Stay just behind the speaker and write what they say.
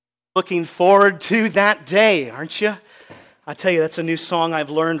Looking forward to that day, aren't you? I tell you, that's a new song I've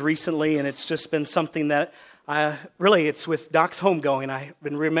learned recently, and it's just been something that it's with Doc's homegoing. I've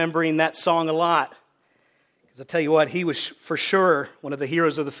been remembering that song a lot. Because I tell you what, he was for sure one of the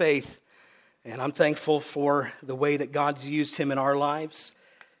heroes of the faith, and I'm thankful for the way that God's used him in our lives.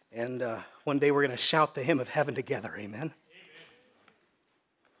 And one day we're going to shout the hymn of heaven together, amen?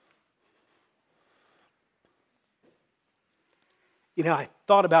 You know, I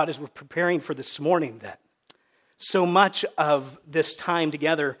thought about as we're preparing for this morning that so much of this time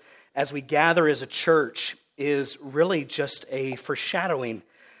together as we gather as a church is really just a foreshadowing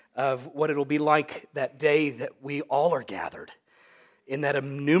of what it'll be like that day that we all are gathered in that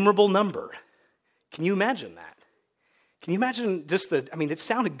innumerable number. Can you imagine that? Can you imagine it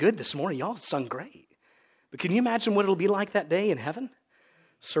sounded good this morning. Y'all sung great. But can you imagine what it'll be like that day in heaven?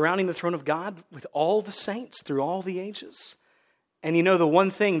 Surrounding the throne of God with all the saints through all the ages. And you know, the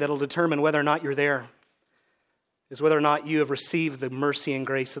one thing that'll determine whether or not you're there is whether or not you have received the mercy and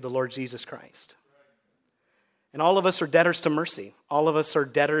grace of the Lord Jesus Christ. And all of us are debtors to mercy. All of us are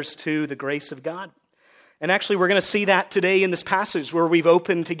debtors to the grace of God. And actually, we're going to see that today in this passage where we've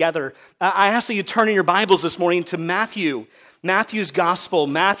opened together. I ask that you turn in your Bibles this morning to Matthew's Gospel,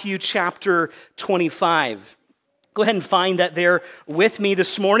 Matthew chapter 25. Go ahead and find that there with me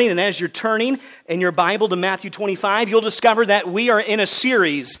this morning. And as you're turning in your Bible to Matthew 25, you'll discover that we are in a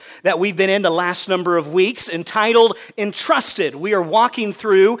series that we've been in the last number of weeks entitled Entrusted. We are walking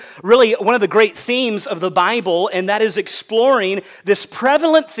through really one of the great themes of the Bible, and that is exploring this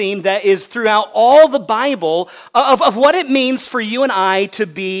prevalent theme that is throughout all the Bible of what it means for you and I to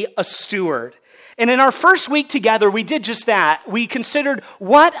be a steward. And in our first week together, we did just that. We considered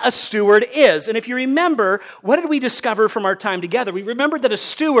what a steward is. And if you remember, what did we discover from our time together? We remembered that a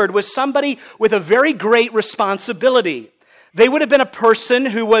steward was somebody with a very great responsibility. They would have been a person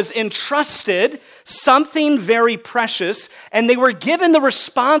who was entrusted something very precious, and they were given the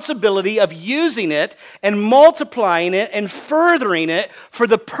responsibility of using it and multiplying it and furthering it for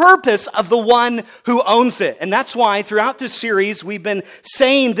the purpose of the one who owns it. And that's why throughout this series, we've been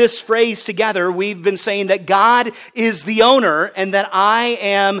saying this phrase together. We've been saying that God is the owner and that I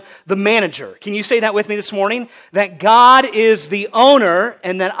am the manager. Can you say that with me this morning? That God is the owner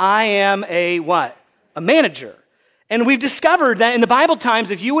and that I am a what? A manager. And we've discovered that in the Bible times,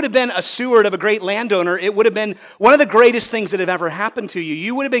 if you would have been a steward of a great landowner, it would have been one of the greatest things that have ever happened to you.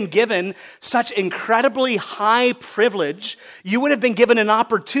 You would have been given such incredibly high privilege. You would have been given an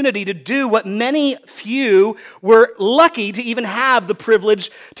opportunity to do what many few were lucky to even have the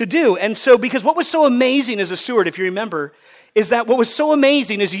privilege to do. And so, because what was so amazing as a steward, if you remember, is that what was so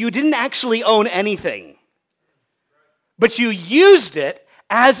amazing is you didn't actually own anything, but you used it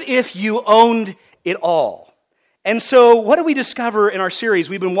as if you owned it all. And so what do we discover in our series?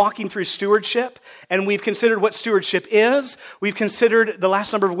 We've been walking through stewardship, and we've considered what stewardship is. We've considered the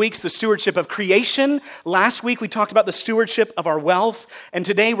last number of weeks the stewardship of creation. Last week we talked about the stewardship of our wealth, and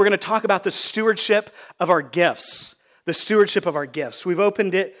today we're going to talk about the stewardship of our gifts. The stewardship of our gifts. We've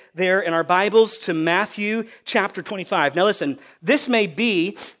opened it there in our Bibles to Matthew chapter 25. Now listen, this may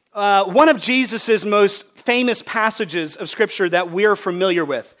be one of Jesus's most famous passages of Scripture that we're familiar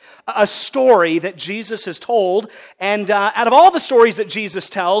with. A story that Jesus has told, and out of all the stories that Jesus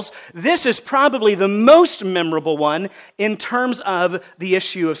tells, this is probably the most memorable one in terms of the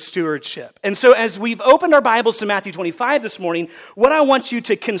issue of stewardship. And so as we've opened our Bibles to Matthew 25 this morning, what I want you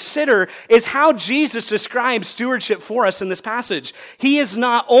to consider is how Jesus describes stewardship for us in this passage. He is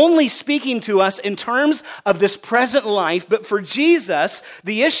not only speaking to us in terms of this present life, but for Jesus,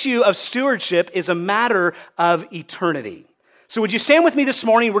 the issue of stewardship is a matter of eternity. So would you stand with me this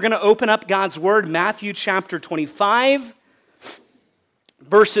morning? We're going to open up God's Word, Matthew chapter 25,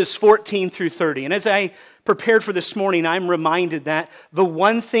 verses 14 through 30. And as I prepared for this morning, I'm reminded that the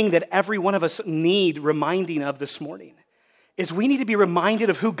one thing that every one of us need reminding of this morning is we need to be reminded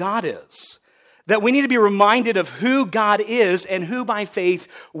of who God is. That we need to be reminded of who God is and who by faith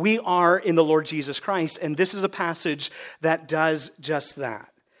we are in the Lord Jesus Christ. And this is a passage that does just that.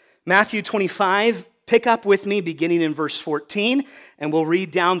 Matthew 25, pick up with me beginning in verse 14, and we'll read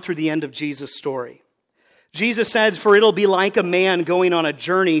down through the end of Jesus' story. Jesus said, "For it'll be like a man going on a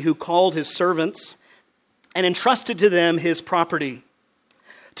journey who called his servants and entrusted to them his property.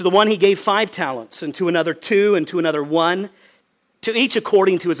 To the one he gave 5 talents, and to another 2, and to another 1, to each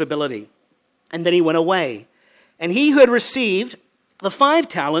according to his ability. And then he went away. And he who had received the 5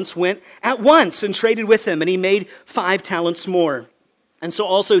 talents went at once and traded with them, and he made 5 talents more. And so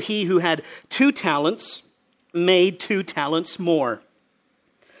also he who had 2 talents made 2 talents more.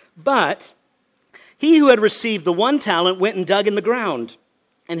 But he who had received the 1 talent went and dug in the ground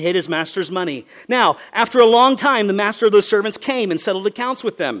and hid his master's money. Now, after a long time, the master of those servants came and settled accounts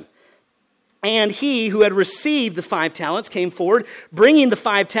with them. And he who had received the 5 talents came forward, bringing the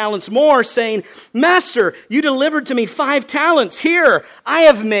 5 talents more, saying, Master, you delivered to me 5 talents. Here, I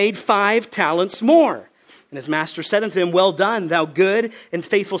have made 5 talents more. And his master said unto him, Well done, thou good and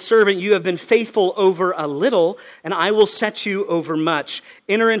faithful servant. You have been faithful over a little, and I will set you over much.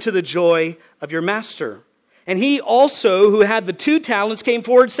 Enter into the joy of your master. And he also, who had the 2 talents, came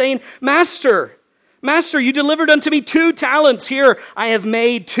forward, saying, Master, you delivered unto me 2 talents. Here, I have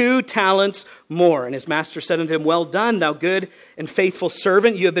made 2 talents more. And his master said unto him, Well done, thou good and faithful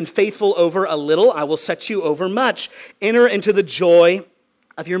servant. You have been faithful over a little. I will set you over much. Enter into the joy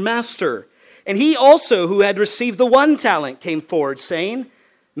of your master. And he also, who had received the 1 talent, came forward, saying,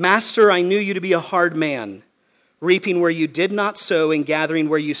 Master, I knew you to be a hard man, reaping where you did not sow and gathering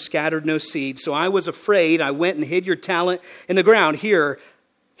where you scattered no seed. So I was afraid. I went and hid your talent in the ground. Here,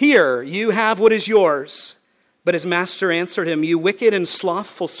 you have what is yours. But his master answered him, You wicked and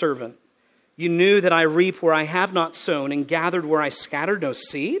slothful servant, you knew that I reap where I have not sown and gathered where I scattered no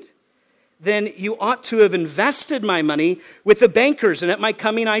seed? Then you ought to have invested my money with the bankers, and at my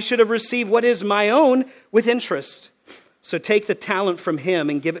coming I should have received what is my own with interest. So take the talent from him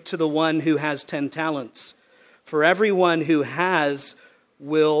and give it to the one who has 10 talents. For to everyone who has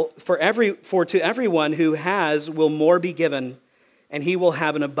will more be given, and he will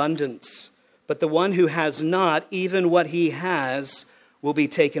have an abundance. But the one who has not, even what he has, will be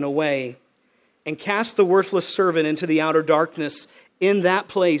taken away. And cast the worthless servant into the outer darkness. In that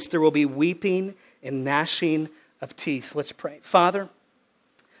place there will be weeping and gnashing of teeth. Let's pray. Father,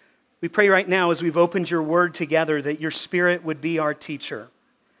 we pray right now as we've opened your word together that your Spirit would be our teacher.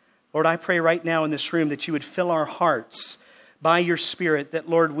 Lord, I pray right now in this room that you would fill our hearts by your Spirit, that,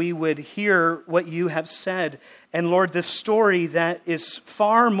 Lord, we would hear what you have said. And, Lord, this story that is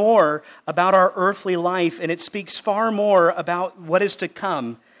far more about our earthly life, and it speaks far more about what is to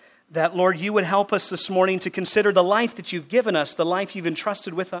come, that, Lord, you would help us this morning to consider the life that you've given us, the life you've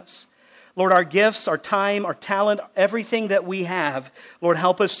entrusted with us. Lord, our gifts, our time, our talent, everything that we have, Lord,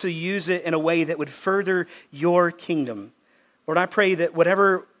 help us to use it in a way that would further your kingdom. Lord, I pray that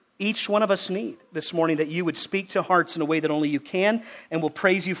whatever each one of us need this morning, that you would speak to hearts in a way that only you can, and we'll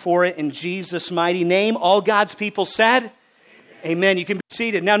praise you for it in Jesus' mighty name. All God's people said, Amen. You can be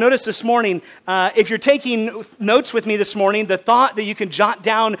seated. Now notice this morning, if you're taking notes with me this morning, the thought that you can jot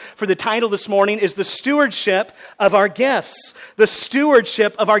down for the title this morning is the stewardship of our gifts. The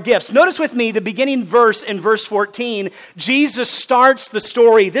stewardship of our gifts. Notice with me the beginning verse in verse 14. Jesus starts the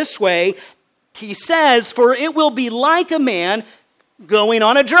story this way. He says, For it will be like a man going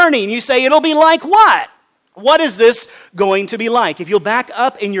on a journey. And you say, it'll be like what? What is this going to be like? If you'll back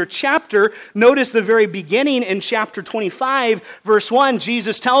up in your chapter, notice the very beginning in chapter 25, verse 1,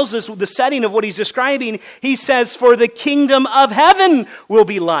 Jesus tells us the setting of what he's describing. He says, for the kingdom of heaven will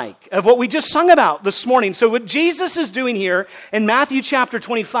be like, of what we just sung about this morning. So what Jesus is doing here in Matthew chapter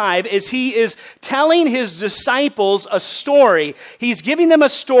 25 is he is telling his disciples a story. He's giving them a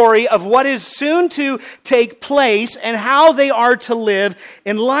story of what is soon to take place and how they are to live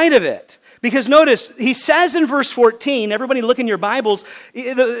in light of it. Because notice, he says in verse 14, everybody look in your Bibles,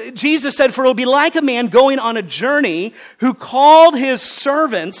 Jesus said, for it will be like a man going on a journey who called his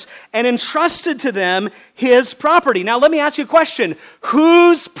servants and entrusted to them his property. Now let me ask you a question.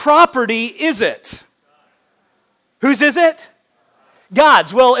 Whose property is it? Whose is it?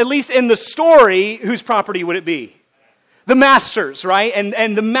 God's. Well, at least in the story, whose property would it be? The master's, right?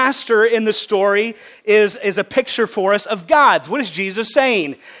 And the master in the story is a picture for us of God's. What is Jesus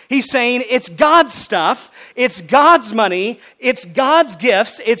saying? He's saying it's God's stuff, it's God's money, it's God's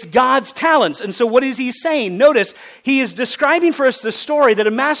gifts, it's God's talents. And so what is he saying? Notice, he is describing for us the story that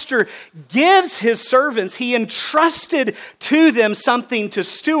a master gives his servants, he entrusted to them something to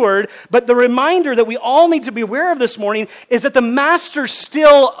steward, but the reminder that we all need to be aware of this morning is that the master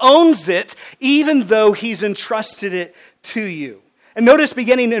still owns it, even though he's entrusted it to you. And notice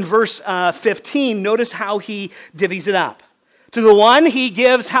beginning in verse 15, notice how he divvies it up. To the one he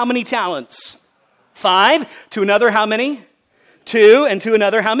gives how many talents? 5. To another how many? 2. And to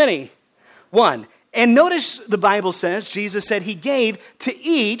another how many? 1. And notice the Bible says, Jesus said he gave to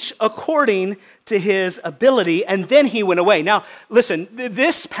each according to his ability, and then he went away. Now, listen,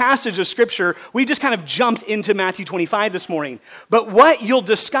 this passage of Scripture, we just kind of jumped into Matthew 25 this morning. But what you'll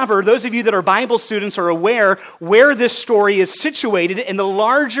discover, those of you that are Bible students are aware where this story is situated in the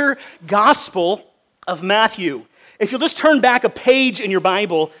larger Gospel of Matthew. If you'll just turn back a page in your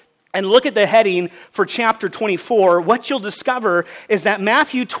Bible and look at the heading for chapter 24, what you'll discover is that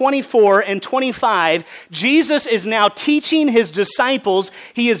Matthew 24 and 25, Jesus is now teaching his disciples.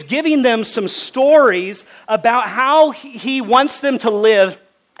 He is giving them some stories about how he wants them to live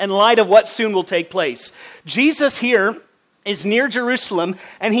in light of what soon will take place. Jesus here is near Jerusalem,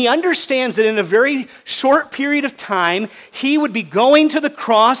 and he understands that in a very short period of time, he would be going to the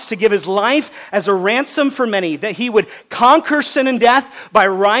cross to give his life as a ransom for many, that he would conquer sin and death by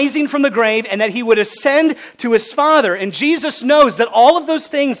rising from the grave, and that he would ascend to his Father. And Jesus knows that all of those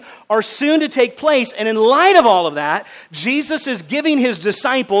things are soon to take place, and in light of all of that, Jesus is giving his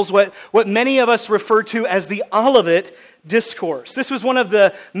disciples what many of us refer to as the Olivet Discourse. This was one of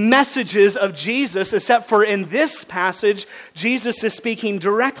the messages of Jesus, except for in this passage, Jesus is speaking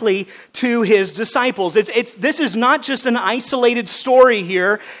directly to his disciples. This is not just an isolated story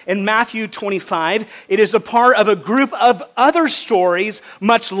here in Matthew 25. It is a part of a group of other stories,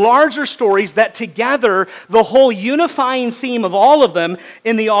 much larger stories, that together, the whole unifying theme of all of them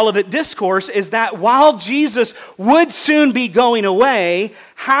in the Olivet Discourse is that while Jesus would soon be going away,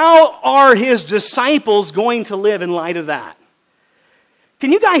 how are his disciples going to live in light of that?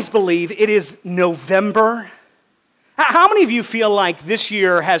 Can you guys believe it is November? How many of you feel like this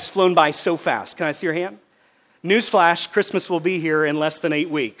year has flown by so fast? Can I see your hand? Newsflash, Christmas will be here in less than 8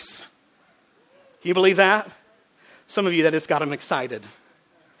 weeks. Can you believe that? Some of you, that has got them excited.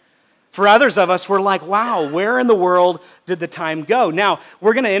 For others of us, we're like, wow, where in the world did the time go? Now,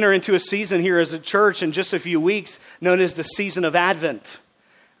 we're going to enter into a season here as a church in just a few weeks known as the season of Advent.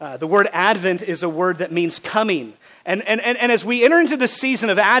 The word Advent is a word that means coming. And as we enter into the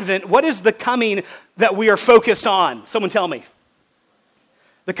season of Advent, what is the coming that we are focused on? Someone tell me.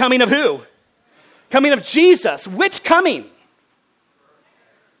 The coming of who? Coming of Jesus. Which coming?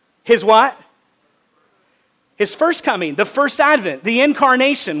 His what? His first coming, the first Advent, the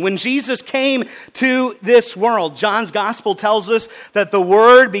incarnation, when Jesus came to this world. John's gospel tells us that the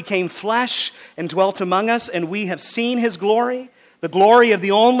Word became flesh and dwelt among us, and we have seen his glory. The glory of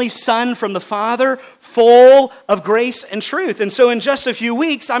the only Son from the Father, full of grace and truth. And so in just a few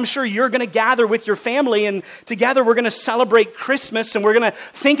weeks, I'm sure you're going to gather with your family, and together we're going to celebrate Christmas, and we're going to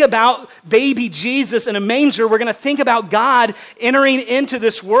think about baby Jesus in a manger. We're going to think about God entering into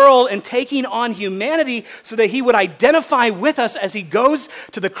this world and taking on humanity so that he would identify with us as he goes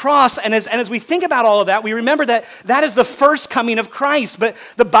to the cross. And as we think about all of that, we remember that that is the first coming of Christ. But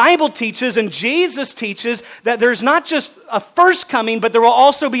the Bible teaches, and Jesus teaches, that there's not just a first coming, but there will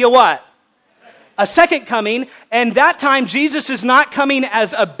also be a what? A second coming, and that time Jesus is not coming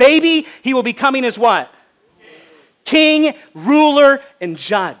as a baby, he will be coming as what? King, ruler, and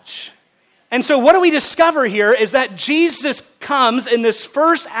judge. And so what do we discover here is that Jesus comes in this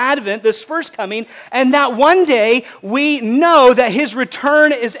first Advent, this first coming, and that one day we know that his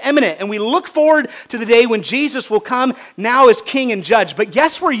return is imminent. And we look forward to the day when Jesus will come now as King and Judge. But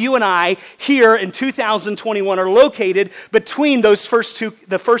guess where you and I here in 2021 are located between those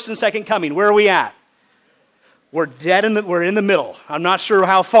the first and second coming? Where are we at? We're we're in the middle. I'm not sure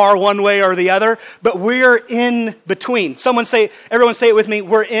how far one way or the other, but we're in between. Everyone say it with me.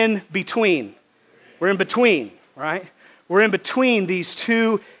 We're in between. We're in between, right? We're in between these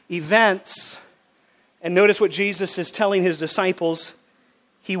two events. And notice what Jesus is telling his disciples.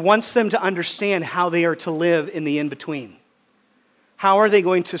 He wants them to understand how they are to live in the in-between. How are they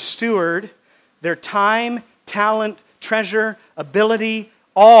going to steward their time, talent, treasure, ability,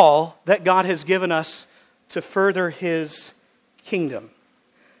 all that God has given us to further his kingdom.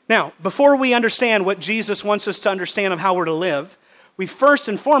 Now, before we understand what Jesus wants us to understand of how we're to live, we first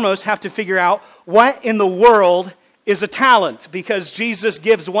and foremost have to figure out what in the world is a talent, because Jesus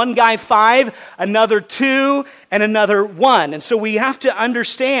gives one guy 5, another 2, and another 1. And so we have to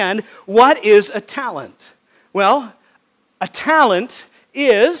understand, what is a talent? Well, a talent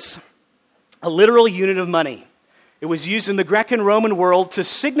is a literal unit of money. It was used in the Greek and Roman world to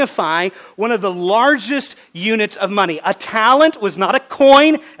signify one of the largest units of money. A talent was not a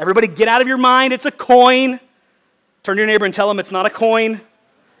coin. Everybody get out of your mind, it's a coin. Turn to your neighbor and tell them it's not a coin.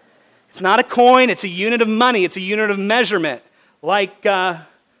 It's not a coin, it's a unit of money. It's a unit of measurement. Like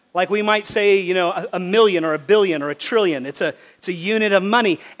we might say, a million or a billion or a trillion. It's a unit of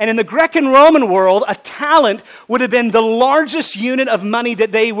money. And in the Greek and Roman world, a talent would have been the largest unit of money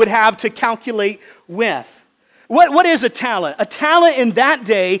that they would have to calculate with. What is a talent? A talent in that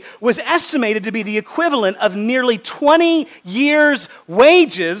day was estimated to be the equivalent of nearly 20 years'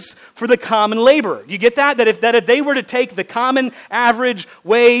 wages for the common laborer. You get that? That if they were to take the common average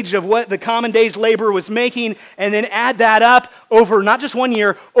wage of what the common day's laborer was making and then add that up over not just 1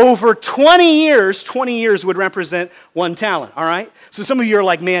 year, over 20 years would represent one talent, all right? So some of you are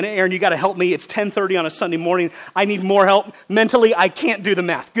like, man, Aaron, you got to help me. It's 10:30 on a Sunday morning. I need more help. Mentally, I can't do the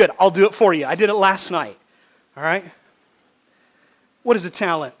math. Good, I'll do it for you. I did it last night. All right? What is a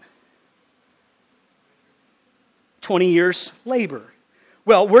talent? 20 years labor.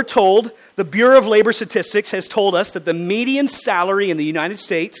 Well, we're told, the Bureau of Labor Statistics has told us that the median salary in the United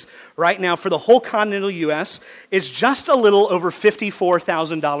States right now for the whole continental U.S. is just a little over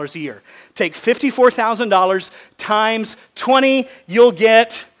 $54,000 a year. Take $54,000 times 20, you'll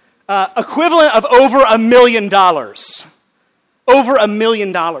get equivalent of over $1 million. Over $1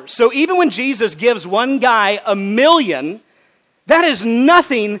 million. So even when Jesus gives one guy $1 million, that is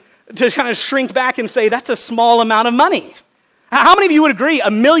nothing to kind of shrink back and say that's a small amount of money. How many of you would agree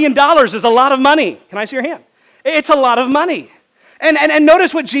 $1 million is a lot of money? Can I see your hand? It's a lot of money. And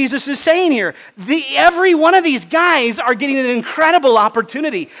notice what Jesus is saying here. Every one of these guys are getting an incredible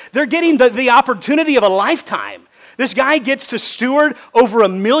opportunity. They're getting the opportunity of a lifetime. This guy gets to steward over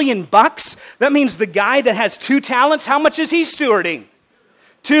 $1 million. That means the guy that has 2 talents, how much is he stewarding?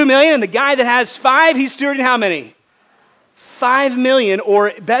 2 million. And the guy that has 5, he's stewarding how many? 5 million.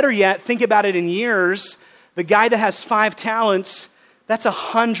 Or better yet, think about it in years. The guy that has 5 talents, that's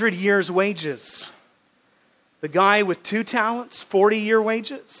 100 years' wages. The guy with 2 talents, 40-year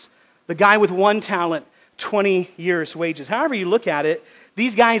wages. The guy with 1 talent, 20 years' wages. However you look at it,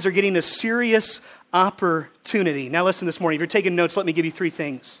 these guys are getting a serious opportunity. Now listen this morning. If you're taking notes, let me give you 3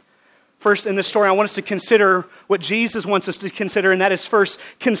 things. First, in this story, I want us to consider what Jesus wants us to consider, and that is first,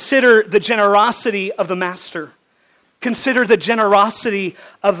 consider the generosity of the master. Consider the generosity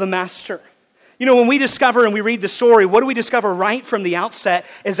of the master. You know, when we discover and we read the story, what do we discover right from the outset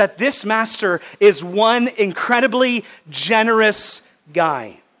is that this master is one incredibly generous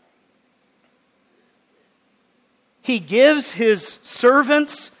guy. He gives his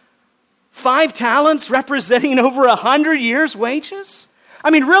servants 5 talents representing over 100 years' wages?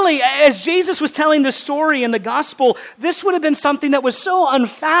 I mean, really, as Jesus was telling this story in the gospel, this would have been something that was so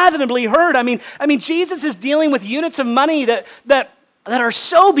unfathomably heard. I mean, Jesus is dealing with units of money that are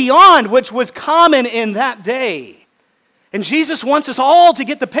so beyond which was common in that day. And Jesus wants us all to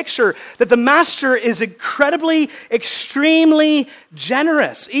get the picture that the master is incredibly, extremely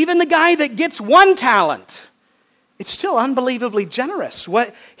generous. Even the guy that gets 1 talent, it's still unbelievably generous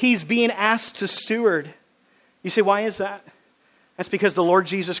what he's being asked to steward. You say, why is that? That's because the Lord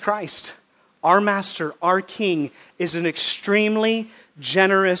Jesus Christ, our master, our king, is an extremely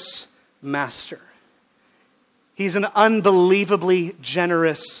generous master. He's an unbelievably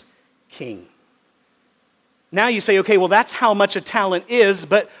generous king. Now you say, okay, well, that's how much a talent is,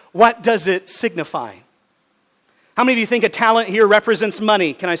 but what does it signify? How many of you think a talent here represents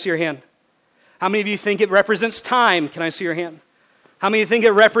money? Can I see your hand? How many of you think it represents time? Can I see your hand? How many of you think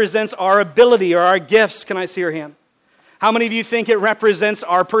it represents our ability or our gifts? Can I see your hand? How many of you think it represents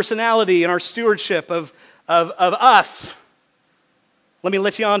our personality and our stewardship of us? Let me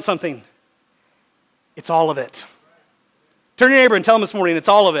let you on something. It's all of it. Turn to your neighbor and tell him this morning, it's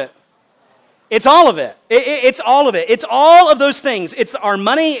all of it. It's all of it. It's all of it. It's all of those things. It's our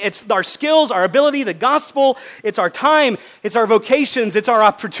money, it's our skills, our ability, the gospel, it's our time, it's our vocations, it's our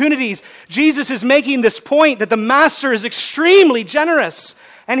opportunities. Jesus is making this point that the master is extremely generous,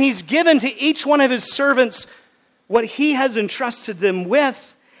 and he's given to each one of his servants what he has entrusted them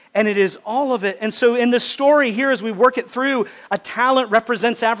with, and it is all of it. And so in this story here, as we work it through, a talent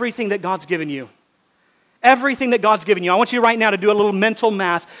represents everything that God's given you. Everything that God's given you. I want you right now to do a little mental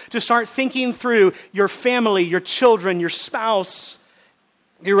math, to start thinking through your family, your children, your spouse,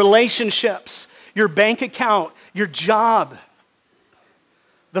 your relationships, your bank account, your job,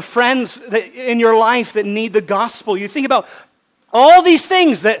 the friends in your life that need the gospel. You think about all these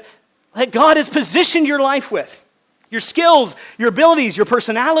things that God has positioned your life with. Your skills, your abilities, your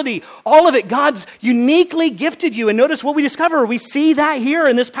personality, all of it, God's uniquely gifted you. And notice what we discover. We see that here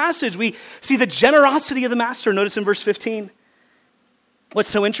in this passage. We see the generosity of the master. Notice in verse 15. What's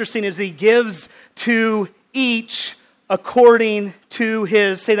so interesting is he gives to each according to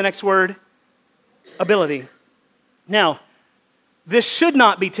his, say the next word, ability. Now, this should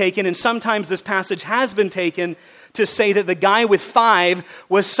not be taken, and sometimes this passage has been taken to say that the guy with 5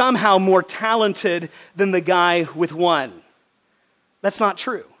 was somehow more talented than the guy with 1. That's not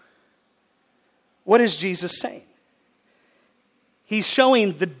true. What is Jesus saying? He's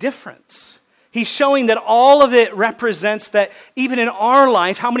showing the difference. He's showing that all of it represents that even in our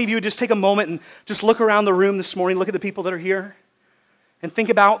life, how many of you would just take a moment and just look around the room this morning, look at the people that are here, and think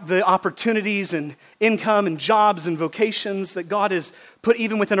about the opportunities and income and jobs and vocations that God has put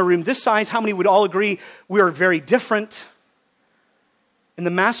even within a room this size? How many would all agree we are very different? And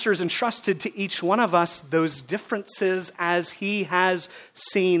the Master has entrusted to each one of us those differences as He has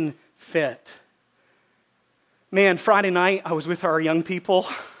seen fit. Man, Friday night, I was with our young people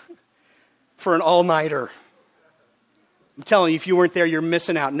for an all-nighter. I'm telling you, if you weren't there, you're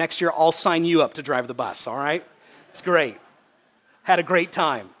missing out. Next year, I'll sign you up to drive the bus, all right? It's great. Had a great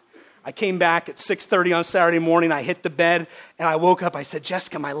time. I came back at 6:30 on Saturday morning. I hit the bed, and I woke up. I said,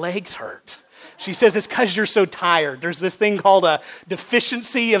 Jessica, my legs hurt. She says, it's because you're so tired. There's this thing called a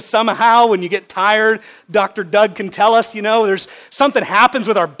deficiency of somehow when you get tired. Dr. Doug can tell us, there's something happens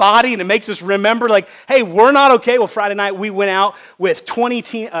with our body, and it makes us remember, like, hey, we're not okay. Well, Friday night, we went out with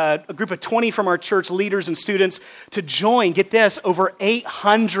a group of 20 from our church leaders and students to join, get this, over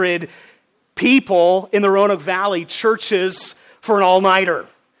 800 people in the Roanoke Valley churches for an all-nighter.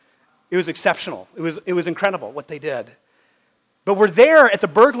 It was exceptional. It was incredible what they did. But we're there at the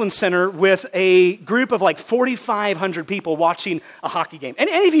Berglund Center with a group of like 4,500 people watching a hockey game. And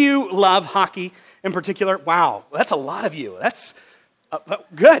any of you love hockey in particular? Wow, that's a lot of you. That's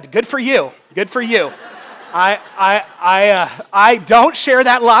good. Good for you. Good for you. I don't share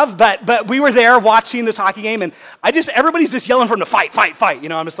that love, but we were there watching this hockey game, and everybody's just yelling for them to fight.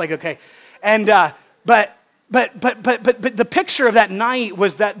 I'm just like, okay. And but the picture of that night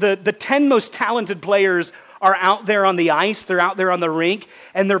was that the 10 most talented players are out there on the ice, they're out there on the rink,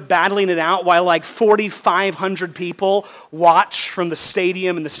 and they're battling it out while like 4,500 people watch from the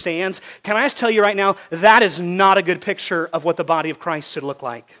stadium and the stands. Can I just tell you right now, that is not a good picture of what the body of Christ should look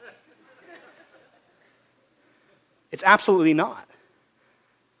like. It's absolutely not.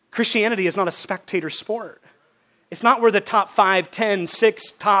 Christianity is not a spectator sport. It's not where the top 5, 10,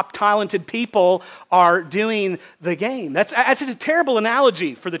 6 top talented people are doing the game. That's a terrible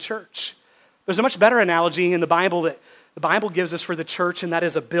analogy for the church. There's a much better analogy in the Bible that the Bible gives us for the church, and that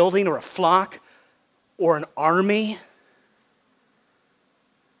is a building or a flock or an army.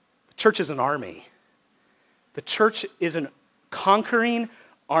 The church is an army. The church is a conquering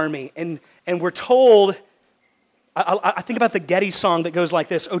army. And we're told, I think about the Getty song that goes like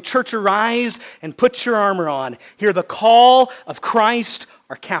this: "O church, arise and put your armor on. Hear the call of Christ,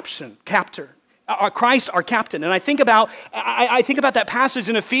 our captain. Christ, our captain." And I think about that passage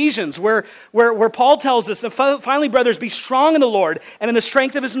in Ephesians where Paul tells us, finally, brothers, be strong in the Lord and in the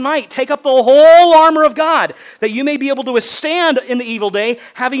strength of His might. Take up the whole armor of God, that you may be able to withstand in the evil day,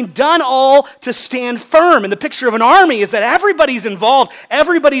 having done all to stand firm. And the picture of an army is that everybody's involved,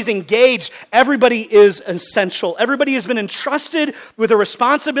 everybody's engaged, everybody is essential. Everybody has been entrusted with a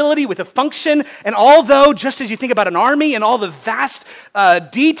responsibility, with a function. And although, just as you think about an army and all the vast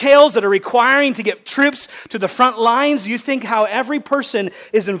details that are requiring to get troops to the front lines, you think how every person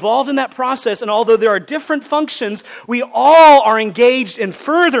is involved in that process, and although there are different functions, we all are engaged in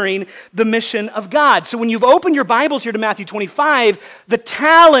furthering the mission of God. So when you've opened your Bibles here to Matthew 25, the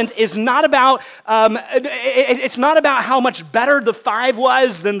talent is not about, it's not about how much better the 5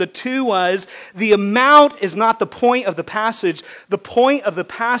 was than the 2 was. The amount is not the point of the passage. The point of the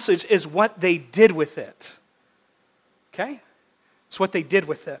passage is what they did with it. Okay? It's what they did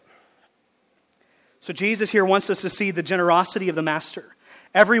with it. So Jesus here wants us to see the generosity of the Master.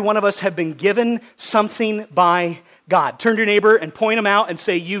 Every one of us have been given something by God. Turn to your neighbor and point him out and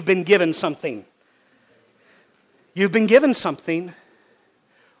say, you've been given something. You've been given something.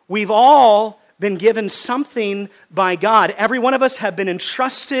 We've all been given something by God. Every one of us have been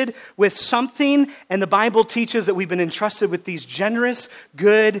entrusted with something, and the Bible teaches that we've been entrusted with these generous,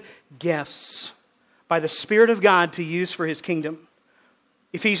 good gifts by the Spirit of God to use for His kingdom.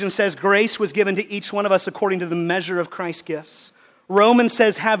 Ephesians says grace was given to each one of us according to the measure of Christ's gifts. Romans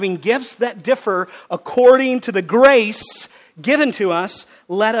says having gifts that differ according to the grace given to us,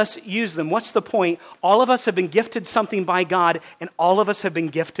 let us use them. What's the point? All of us have been gifted something by God, and all of us have been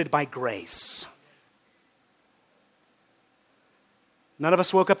gifted by grace. None of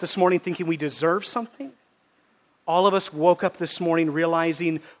us woke up this morning thinking we deserve something. All of us woke up this morning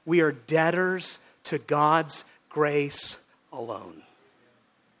realizing we are debtors to God's grace alone.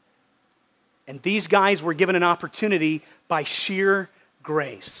 And these guys were given an opportunity by sheer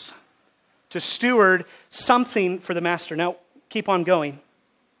grace to steward something for the Master. Now, keep on going.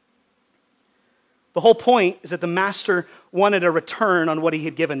 The whole point is that the Master wanted a return on what He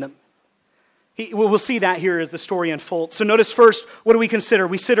had given them. We'll see that here as the story unfolds. So notice first, what do we consider?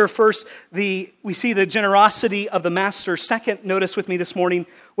 We consider first we see the generosity of the master. Second, notice with me this morning,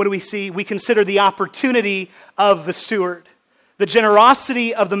 what do we see? We consider the opportunity of the steward. The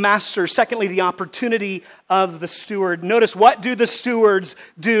generosity of the master. Secondly, the opportunity of the steward. Notice, what do the stewards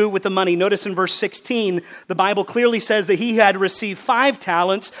do with the money? Notice in verse 16, the Bible clearly says that he had received 5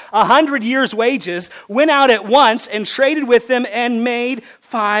 talents, 100 years' wages, went out at once and traded with them and made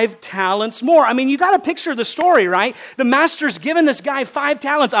 5 talents more. I mean, you got to picture the story, right? The master's given this guy 5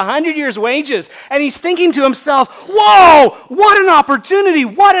 talents, 100 years' wages, and he's thinking to himself, whoa, what an opportunity,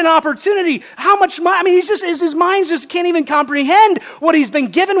 what an opportunity. How much money? I mean, his mind just can't even comprehend what he's been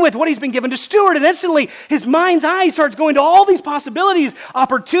given to steward, and instantly his mind's eye starts going to all these possibilities,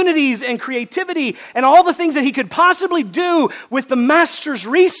 opportunities and creativity, and all the things that he could possibly do with the master's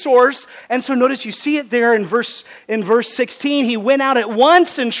resource. And so notice you see it there in verse 16, he went out at once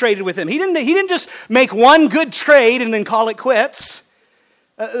and traded with him. He didn't just make one good trade and then call it quits.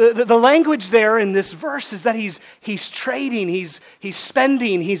 The language there in this verse is that he's trading, he's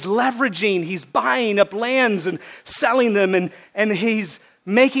spending, he's leveraging, he's buying up lands and selling them, and he's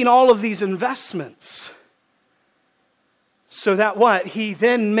making all of these investments. So that what? He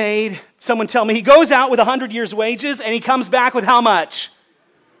then made, someone tell me, he goes out with 100 years' wages and he comes back with how much?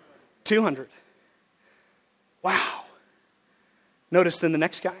 200. Wow. Notice then the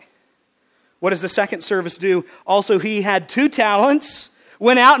next guy. What does the second service do? Also, he had 2 talents,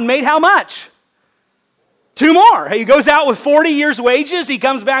 went out and made how much? 2 more. He goes out with 40 years' wages. He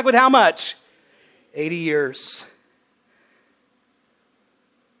comes back with how much? 80 years.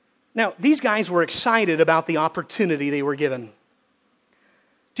 Now, these guys were excited about the opportunity they were given.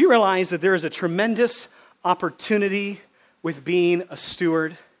 Do you realize that there is a tremendous opportunity with being a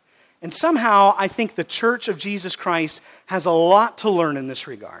steward? And somehow, I think the Church of Jesus Christ has a lot to learn in this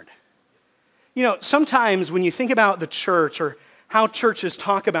regard. You know, sometimes when you think about the church or how churches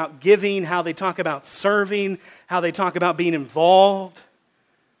talk about giving, how they talk about serving, how they talk about being involved,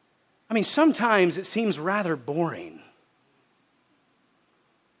 I mean, sometimes it seems rather boring.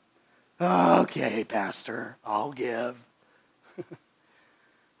 Okay, Pastor, I'll give.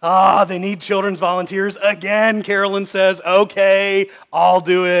 They need children's volunteers. Again, Carolyn says, okay, I'll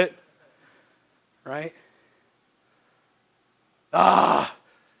do it. Right?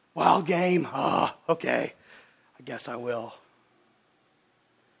 Wild game. Okay. I guess I will.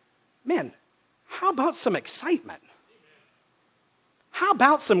 Man, how about some excitement? How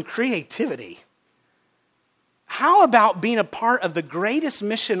about some creativity? How about being a part of the greatest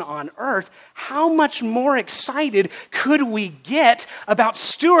mission on earth? How much more excited could we get about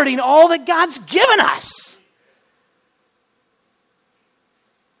stewarding all that God's given us?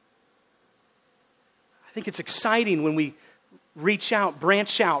 I think it's exciting when we reach out,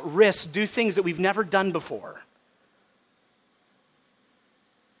 branch out, risk, do things that we've never done before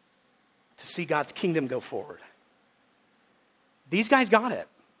to see God's kingdom go forward. These guys got it.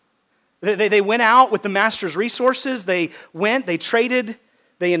 They went out with the master's resources. They went, they traded,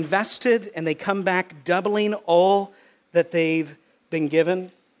 they invested, and they come back doubling all that they've been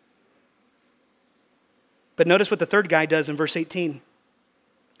given. But notice what the third guy does in verse 18.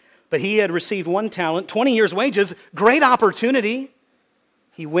 But he had received 1 talent, 20 years' wages, great opportunity.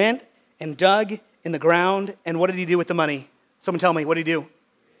 He went and dug in the ground, and what did he do with the money? Someone tell me, what did he do?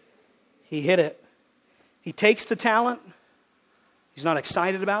 He hid it. He takes the talent. He's not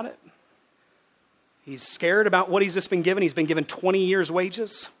excited about it. He's scared about what he's just been given. He's been given 20 years'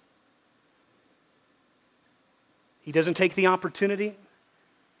 wages. He doesn't take the opportunity.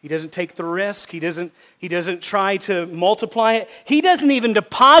 He doesn't take the risk. He doesn't try to multiply it. He doesn't even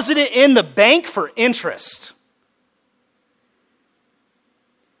deposit it in the bank for interest.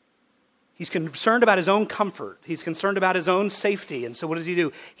 He's concerned about his own comfort. He's concerned about his own safety. And so what does he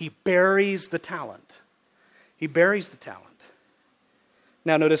do? He buries the talent. He buries the talent.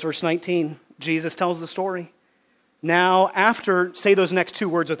 Now notice verse 19. Jesus tells the story. Now after, say those next 2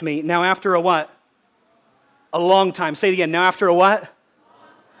 words with me. Now after a what? A long time. Say it again. Now after a what?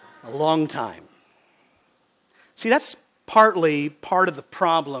 A long time. See, that's partly part of the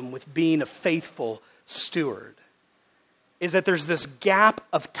problem with being a faithful steward, is that there's this gap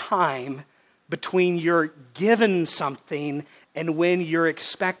of time between you're given something and when you're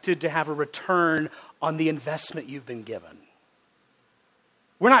expected to have a return on the investment you've been given.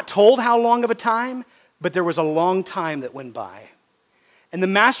 We're not told how long of a time, but there was a long time that went by. And the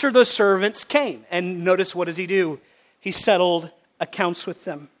master of those servants came, and notice what does he do? He settled accounts with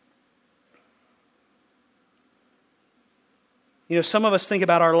them. You know, some of us think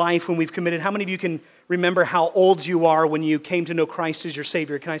about our life when we've committed. How many of you can remember how old you are when you came to know Christ as your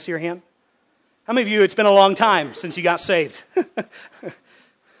Savior? Can I see your hand? How many of you, it's been a long time since you got saved?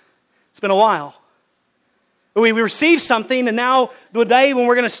 It's been a while. We receive something, and now the day when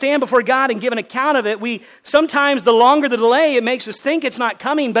we're going to stand before God and give an account of it, sometimes the longer the delay, it makes us think it's not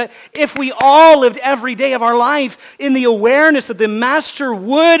coming. But if we all lived every day of our life in the awareness that the Master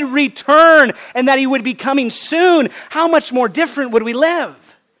would return and that he would be coming soon, how much more different would we live?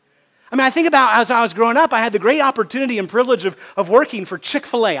 I mean, I think about as I was growing up, I had the great opportunity and privilege of working for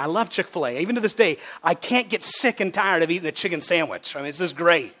Chick-fil-A. I love Chick-fil-A. Even to this day, I can't get sick and tired of eating a chicken sandwich. I mean, it's just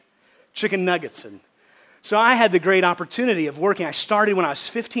great. Chicken nuggets. And so I had the great opportunity of working. I started when I was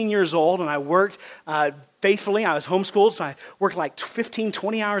 15 years old, and I worked faithfully. I was homeschooled, so I worked like 15,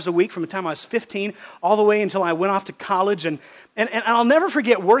 20 hours a week from the time I was 15 all the way until I went off to college. And I'll never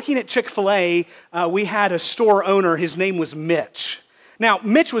forget working at Chick-fil-A. We had a store owner. His name was Mitch. Now,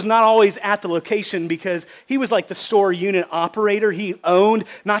 Mitch was not always at the location because he was like the store unit operator. He owned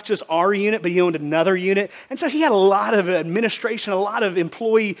not just our unit, but he owned another unit. And so he had a lot of administration, a lot of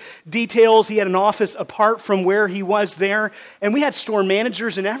employee details. He had an office apart from where he was there. And we had store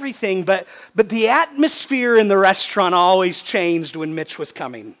managers and everything. But the atmosphere in the restaurant always changed when Mitch was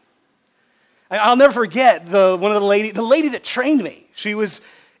coming. I'll never forget the lady that trained me. She was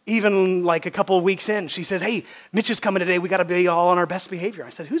even like a couple of weeks in, she says, "Hey, Mitch is coming today. We got to be all on our best behavior."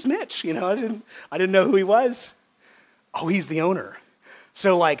 I said, "Who's Mitch?" You know, I didn't know who he was. Oh, he's the owner.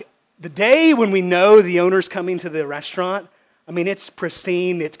 So like the day when we know the owner's coming to the restaurant, I mean, it's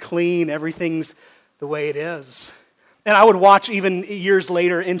pristine, it's clean, everything's the way it is. And I would watch even years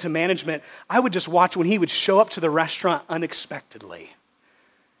later into management, I would just watch when he would show up to the restaurant unexpectedly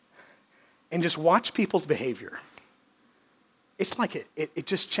and just watch people's behavior. It's like it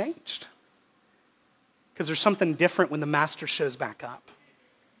just changed. Because there's something different when the Master shows back up.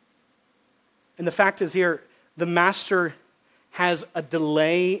 And the fact is here, the Master has a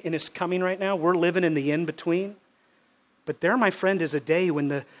delay in his coming right now. We're living in the in-between. But there, my friend, is a day when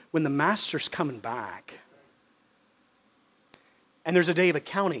the Master's coming back. And there's a day of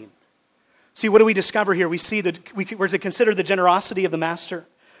accounting. See, what do we discover here? We see that we're to consider the generosity of the Master.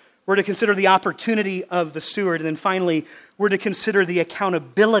 We're to consider the opportunity of the steward. And then finally, we're to consider the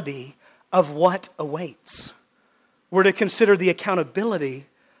accountability of what awaits. We're to consider the accountability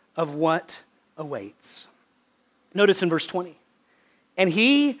of what awaits. Notice in verse 20. And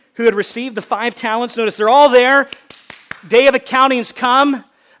he who had received the 5 talents, notice they're all there. Day of accounting's come.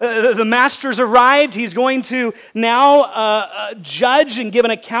 The Master's arrived. He's going to now judge and give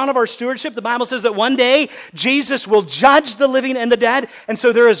an account of our stewardship. The Bible says that one day Jesus will judge the living and the dead. And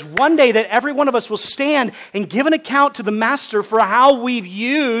so there is one day that every one of us will stand and give an account to the Master for how we've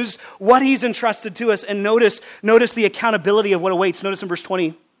used what he's entrusted to us. And notice the accountability of what awaits. Notice in verse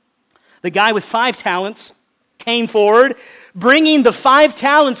 20, the guy with 5 talents came forward, bringing the 5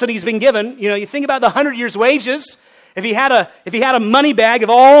 talents that he's been given. You know, you think about the 100 years' wages. If he had a money bag of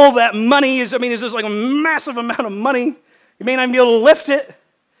all that money, it's just like a massive amount of money. You may not even be able to lift it.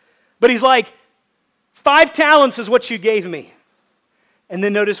 But he's like, 5 talents is what you gave me. And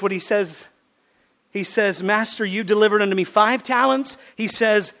then notice what he says. He says, "Master, you delivered unto me 5 talents. He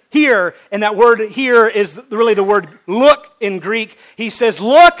says, "Here," and that word "here" is really the word "look" in Greek. He says,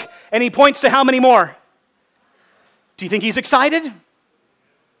 "Look," and he points to how many more? Do you think he's excited?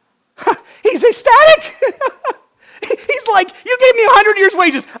 He's ecstatic. He's like, "You gave me 100 years'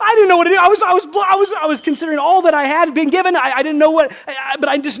 wages. I didn't know what to do. I was considering all that I had been given. I didn't know what, but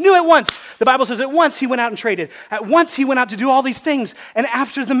I just knew at once." The Bible says at once he went out and traded. At once he went out to do all these things. And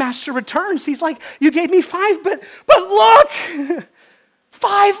after the Master returns, he's like, "You gave me 5, but look,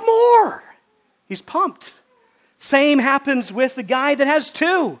 5 more." He's pumped. Same happens with the guy that has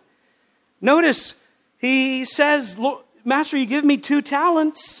 2. Notice he says, "Master, you give me 2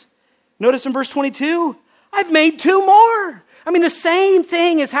 talents." Notice in verse 22. "I've made 2 more." I mean, the same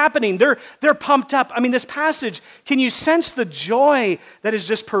thing is happening. They're pumped up. I mean, this passage, can you sense the joy that is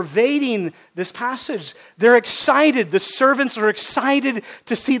just pervading this passage? They're excited. The servants are excited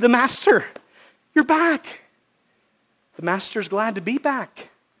to see the Master. You're back. The Master's glad to be back.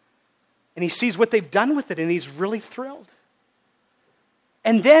 And he sees what they've done with it, and he's really thrilled.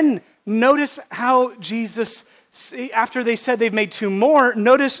 And then notice how Jesus, after they said they've made 2 more,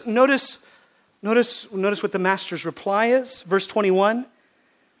 notice what the Master's reply is. Verse 21.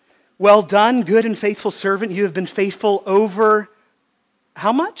 "Well done, good and faithful servant. You have been faithful over,"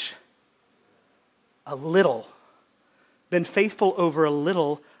 how much? "A little. Been faithful over a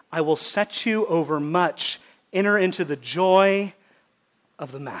little. I will set you over much. Enter into the joy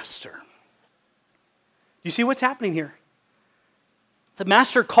of the Master." You see what's happening here? The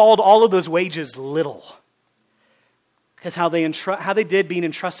Master called all of those wages little. Because how they did being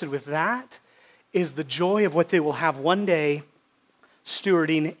entrusted with that is the joy of what they will have one day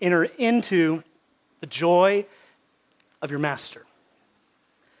stewarding. Enter into the joy of your master.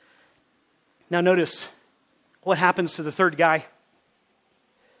 Now notice what happens to the third guy.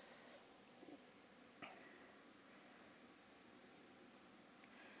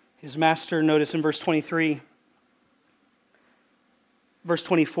 His master, notice in verse 23, verse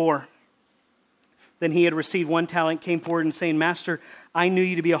 24. Then he had received 1 talent, came forward and saying, Master, I knew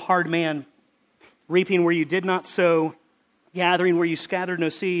you to be a hard man, reaping where you did not sow, gathering where you scattered no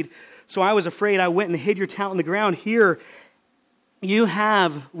seed. So I was afraid. I went and hid your talent in the ground. Here you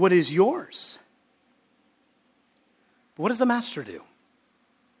have what is yours. But what does the master do?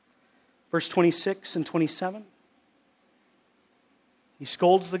 Verse 26 and 27. He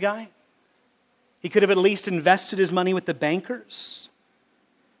scolds the guy. He could have at least invested his money with the bankers.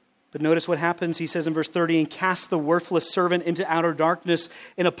 But notice what happens. He says in verse 30, and cast the worthless servant into outer darkness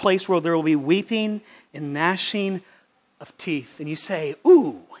in a place where there will be weeping and gnashing of teeth. And you say,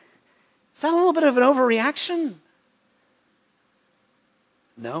 ooh, is that a little bit of an overreaction?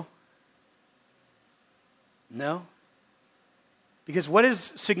 No. No. Because what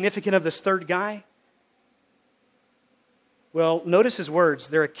is significant of this third guy? Well, notice his words.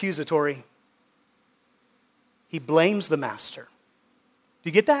 They're accusatory. He blames the master. Do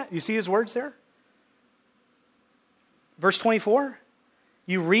you get that? You see his words there? Verse 24.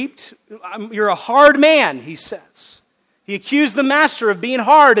 You reaped, you're a hard man, he says. He accused the master of being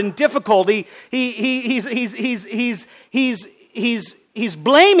hard and difficult. He's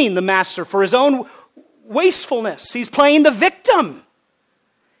blaming the master for his own wastefulness. He's playing the victim.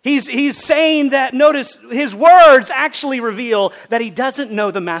 He's saying that, notice, his words actually reveal that he doesn't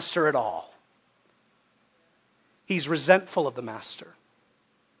know the master at all. He's resentful of the master.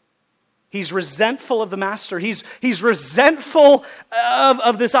 He's resentful of the master. He's resentful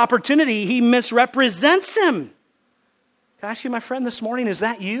of this opportunity. He misrepresents him. Can I ask you, my friend, this morning, is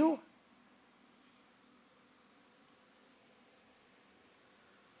that you?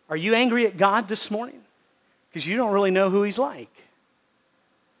 Are you angry at God this morning? Because you don't really know who he's like.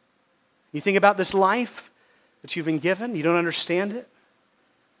 You think about this life that you've been given, you don't understand it.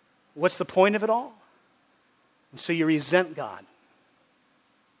 What's the point of it all? And so you resent God.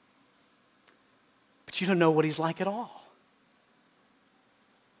 But you don't know what he's like at all.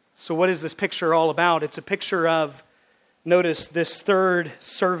 So what is this picture all about? It's a picture of, notice, this third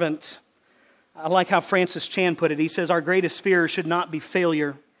servant. I like how Francis Chan put it. He says, our greatest fear should not be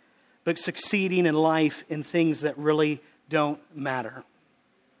failure, but succeeding in life in things that really don't matter.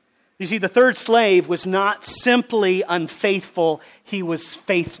 You see, the third slave was not simply unfaithful, he was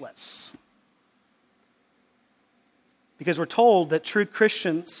faithless. Because we're told that true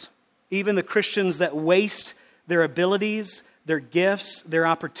Christians, even the Christians that waste their abilities, their gifts, their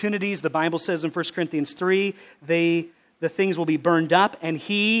opportunities, the Bible says in 1 Corinthians 3, the things will be burned up, and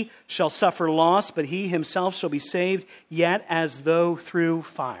he shall suffer loss, but he himself shall be saved, yet as though through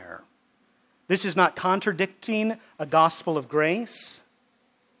fire. This is not contradicting a gospel of grace.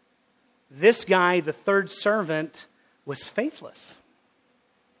 This guy, the third servant, was faithless.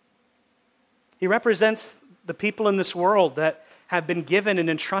 He represents the people in this world that have been given and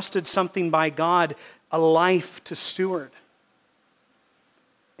entrusted something by God, a life to steward.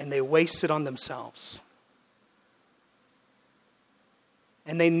 And they waste it on themselves.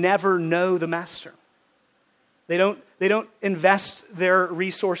 And they never know the master. They don't invest their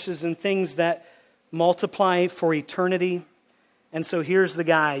resources in things that multiply for eternity. And so here's the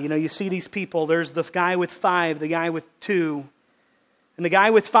guy. You see these people. There's the guy with 5, the guy with 2. And the guy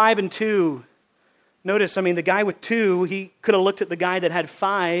with 5 and 2, notice, the guy with 2, he could have looked at the guy that had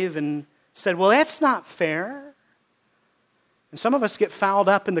 5 and said, well, that's not fair. And some of us get fouled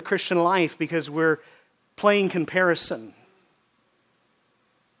up in the Christian life because we're playing comparison.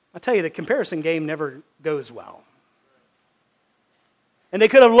 I tell you, the comparison game never goes well. And they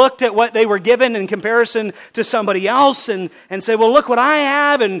could have looked at what they were given in comparison to somebody else and said, well, look what I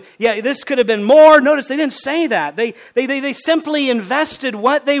have, and yeah, this could have been more. Notice they didn't say that. They simply invested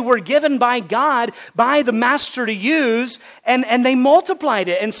what they were given by God, by the master to use, and they multiplied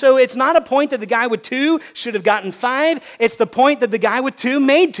it. And so it's not a point that the guy with 2 should have gotten 5. It's the point that the guy with 2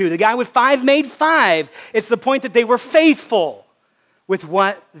 made 2. The guy with 5 made 5. It's the point that they were faithful with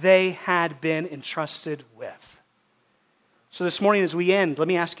what they had been entrusted with. So this morning as we end, let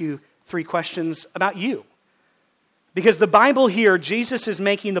me ask you 3 questions about you. Because the Bible here, Jesus is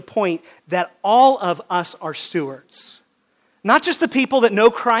making the point that all of us are stewards. Not just the people that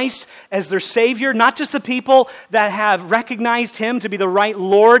know Christ as their Savior, not just the people that have recognized Him to be the right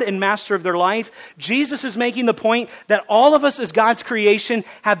Lord and Master of their life. Jesus is making the point that all of us as God's creation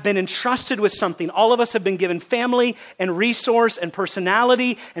have been entrusted with something. All of us have been given family and resource and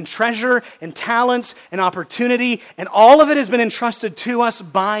personality and treasure and talents and opportunity, and all of it has been entrusted to us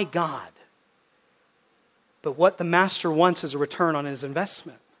by God. But what the Master wants is a return on His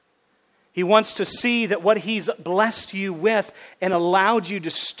investment. He wants to see that what He's blessed you with and allowed you to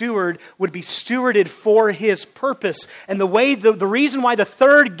steward would be stewarded for His purpose. And the reason why the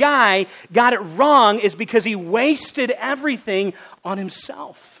third guy got it wrong is because he wasted everything on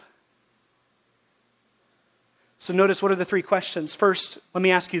himself. So notice, what are the three questions? First, let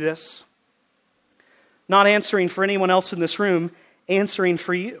me ask you this. Not answering for anyone else in this room, answering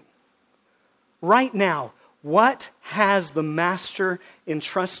for you. Right now, what has the Master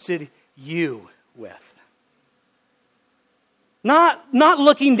entrusted you with? Not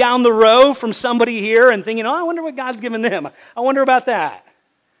looking down the row from somebody here and thinking, I wonder what God's given them. I wonder about that.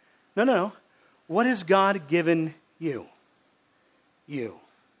 No. What has God given you? You.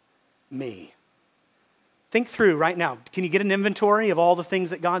 Me. Think through right now. Can you get an inventory of all the things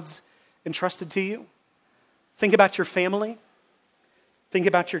that God's entrusted to you? Think about your family. Think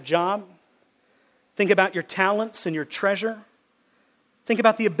about your job. Think about your talents and your treasure. Think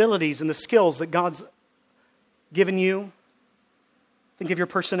about the abilities and the skills that God's given you. Think of your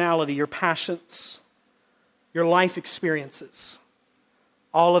personality, your passions, your life experiences.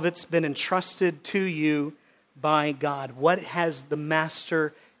 All of it's been entrusted to you by God. What has the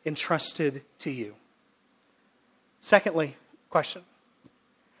Master entrusted to you? Secondly, question.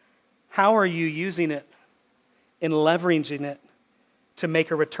 How are you using it and leveraging it to make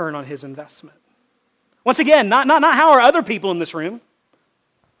a return on His investment? Once again, not how are other people in this room.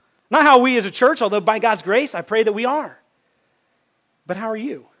 Not how we as a church, although by God's grace, I pray that we are. But how are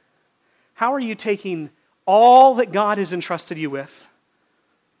you? How are you taking all that God has entrusted you with,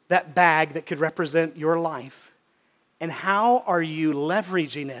 that bag that could represent your life, and how are you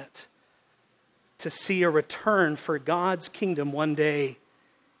leveraging it to see a return for God's kingdom one day?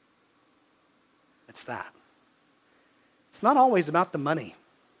 It's that. It's not always about the money.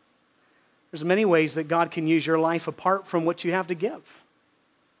 There's many ways that God can use your life apart from what you have to give.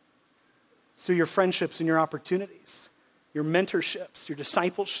 Through your friendships and your opportunities, your mentorships, your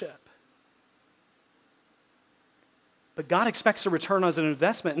discipleship. But God expects a return as an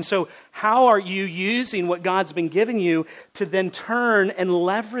investment. And so how are you using what God's been giving you to then turn and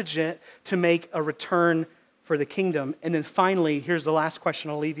leverage it to make a return for the kingdom? And then finally, here's the last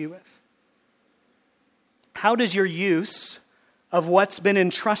question I'll leave you with. How does your use of what's been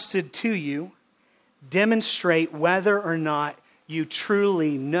entrusted to you demonstrate whether or not you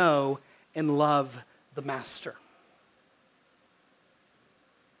truly know and love the Master?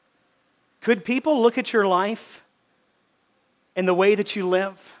 Could people look at your life and the way that you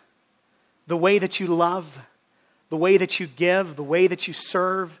live, the way that you love, the way that you give, the way that you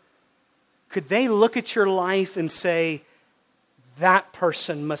serve, could they look at your life and say, that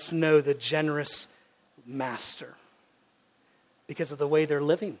person must know the generous Master because of the way they're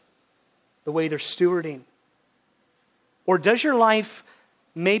living, the way they're stewarding? Or does your life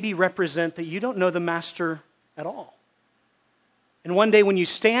maybe represent that you don't know the Master at all? And one day when you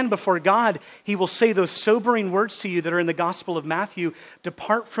stand before God, He will say those sobering words to you that are in the Gospel of Matthew,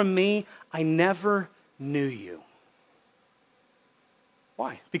 "Depart from me, I never knew you."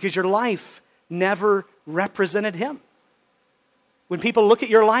 Why? Because your life never represented Him. When people look at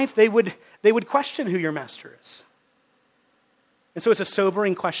your life, they would question who your Master is. And so it's a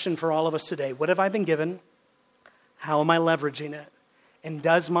sobering question for all of us today. What have I been given? How am I leveraging it? And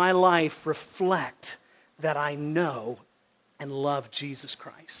does my life reflect that I know and love Jesus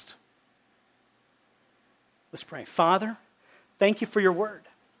Christ? Let's pray. Father, thank you for your word.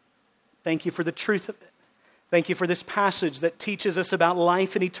 Thank you for the truth of it. Thank you for this passage that teaches us about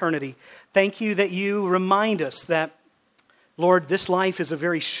life and eternity. Thank you that you remind us that, Lord, this life is a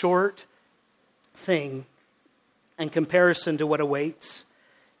very short thing in comparison to what awaits.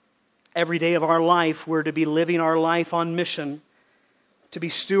 Every day of our life, we're to be living our life on mission, to be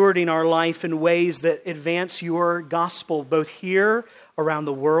stewarding our life in ways that advance your gospel, both here, around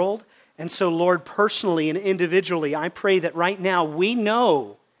the world. And so, Lord, personally and individually, I pray that right now we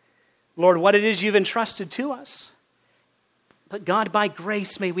know, Lord, what it is you've entrusted to us. But God, by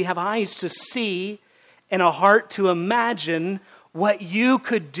grace, may we have eyes to see and a heart to imagine what you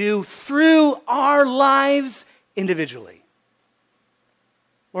could do through our lives individually.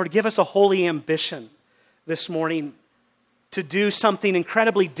 Lord, give us a holy ambition this morning to do something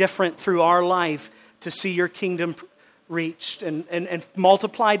incredibly different through our life to see your kingdom reached and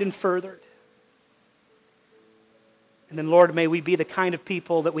multiplied and furthered. And then, Lord, may we be the kind of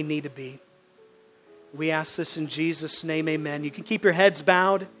people that we need to be. We ask this in Jesus' name, amen. You can keep your heads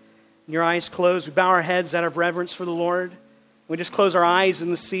bowed and your eyes closed. We bow our heads out of reverence for the Lord. We just close our eyes in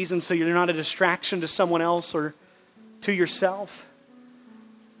this season so you're not a distraction to someone else or to yourself.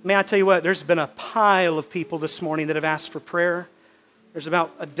 May I tell you what, there's been a pile of people this morning that have asked for prayer. There's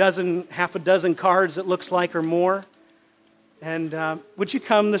about half a dozen cards it looks like or more. And would you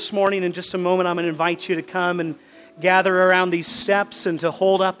come this morning in just a moment? I'm going to invite you to come and gather around these steps and to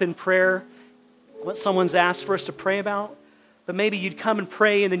hold up in prayer what someone's asked for us to pray about. But maybe you'd come and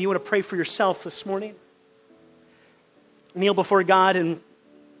pray and then you want to pray for yourself this morning. Kneel before God and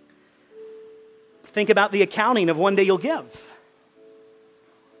think about the accounting of one day you'll give.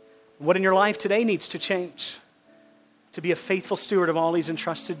 What in your life today needs to change to be a faithful steward of all He's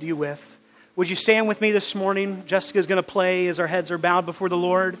entrusted you with. Would you stand with me this morning? Jessica's going to play as our heads are bowed before the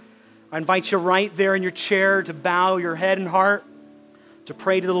Lord. I invite you right there in your chair to bow your head and heart, to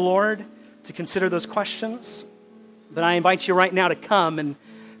pray to the Lord, to consider those questions. But I invite you right now to come and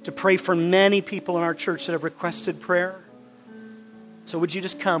to pray for many people in our church that have requested prayer. So would you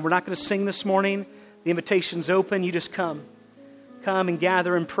just come? We're not going to sing this morning. The invitation's open. You just come. Come and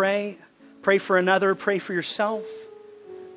gather and pray. Pray for another. Pray for yourself.